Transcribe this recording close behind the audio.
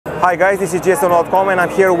Hi guys, this is GSMDome and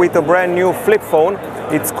I'm here with a brand new flip phone.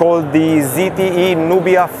 It's called the ZTE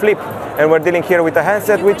Nubia Flip, and we're dealing here with a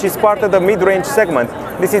handset which is part of the mid-range segment.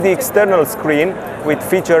 This is the external screen with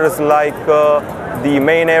features like the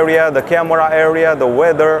main area, the camera area, the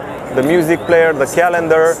weather, the music player, the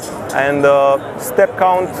calendar, and the step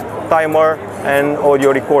count, timer, and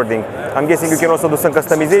audio recording. I'm guessing you can also do some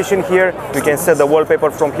customization here. You can set the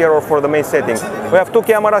wallpaper from here or for the main setting. We have two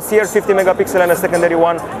cameras here, 50 megapixel and a secondary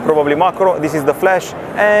one, probably macro. This is the flash,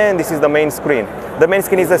 and this is the main screen. The main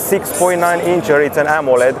screen is a 6.9 incher. It's an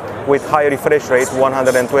AMOLED with high refresh rate,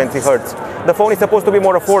 120 Hz. The phone is supposed to be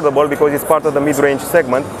more affordable because it's part of the mid-range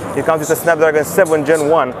segment. It comes with a Snapdragon 7 Gen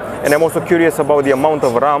 1, and I'm also curious about the amount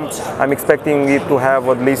of RAM. I'm expecting it to have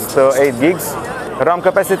at least 8 gigs. RAM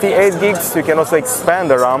capacity 8 gigs. You can also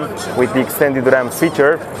expand the RAM with the extended RAM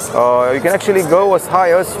feature. You can actually go as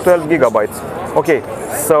high as 12 gigabytes. Okay,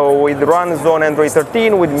 so it runs on Android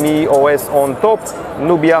 13 with MiOS on top.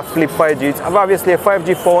 Nubia Flip 5G. It's obviously a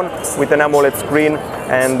 5G phone with an AMOLED screen,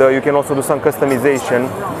 and you can also do some customization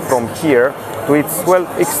from here to its, well,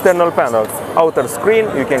 external panels. Outer screen,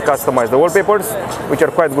 you can customize the wallpapers, which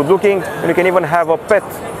are quite good looking, and you can even have a pet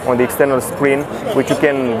on the external screen, which you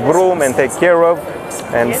can groom and take care of.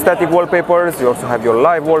 And static wallpapers, you also have your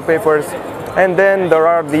live wallpapers. And then there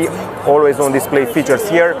are the always on display features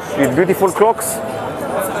here with beautiful clocks.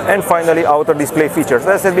 And finally, outer display features. As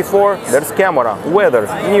I said before, there's camera, weather,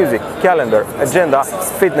 music, calendar, agenda,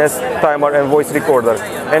 fitness, timer, and voice recorder.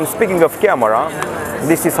 And speaking of camera,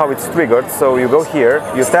 this is how it's triggered. So you go here,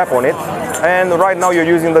 you tap on it, and right now you're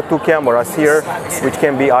using the two cameras here, which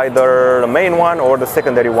can be either the main one or the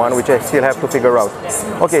secondary one, which I still have to figure out.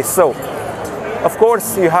 Okay, so of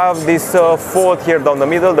course you have this fold here down the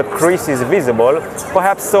middle. The crease is visible,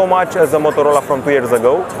 perhaps so much as a Motorola from 2 years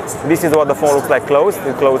ago. This is what the phone looks like closed.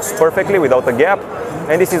 It closes perfectly without a gap,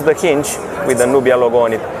 and this is the hinge with the Nubia logo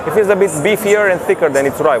on it. It feels a bit beefier and thicker than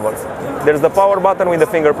its rivals. There's the power button with the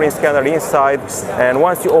fingerprint scanner inside, and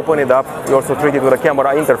once you open it up, you also treat it with a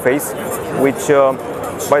camera interface, which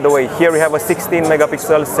by the way, here we have a 16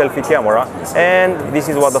 megapixel selfie camera, and this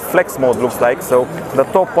is what the flex mode looks like. So the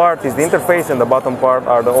top part is the interface and the bottom part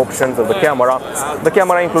are the options of the camera. The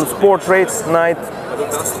camera includes portrait, night,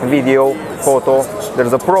 video, photo.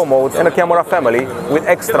 There's a pro mode and a camera family with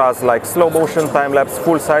extras like slow motion, time lapse,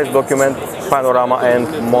 full size document, panorama, and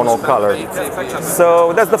monocolor.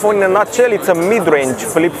 So that's the phone in a nutshell. It's a mid-range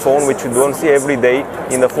flip phone which you don't see every day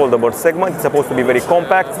in the foldable segment. It's supposed to be very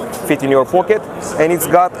compact, fit in your pocket, and it's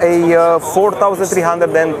got a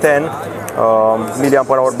 4310 milliamp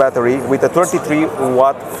hour battery with a 33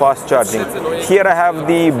 watt fast charging. Here I have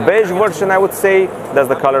the beige version, I would say. That's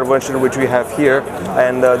the color version which we have here,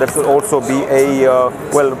 and there should also be a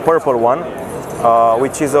well, purple one,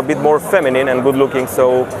 which is a bit more feminine and good looking,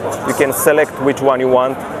 so you can select which one you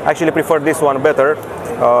want. I actually prefer this one better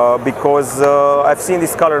because I've seen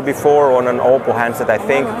this color before on an Oppo handset, I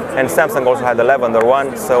think, and Samsung also had the lavender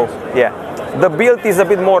one. So yeah, the build is a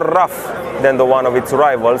bit more rough than the one of its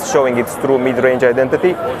rivals, showing its true mid-range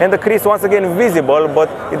identity. And the crease, once again, visible, but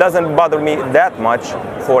it doesn't bother me that much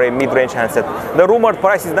for a mid-range handset. The rumored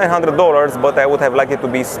price is $900, but I would have liked it to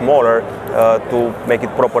be smaller to make it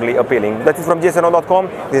properly appealing. That's it from GSMDome.com.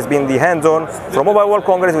 This has been the hands-on from Mobile World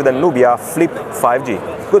Congress with the Nubia Flip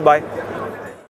 5G. Goodbye.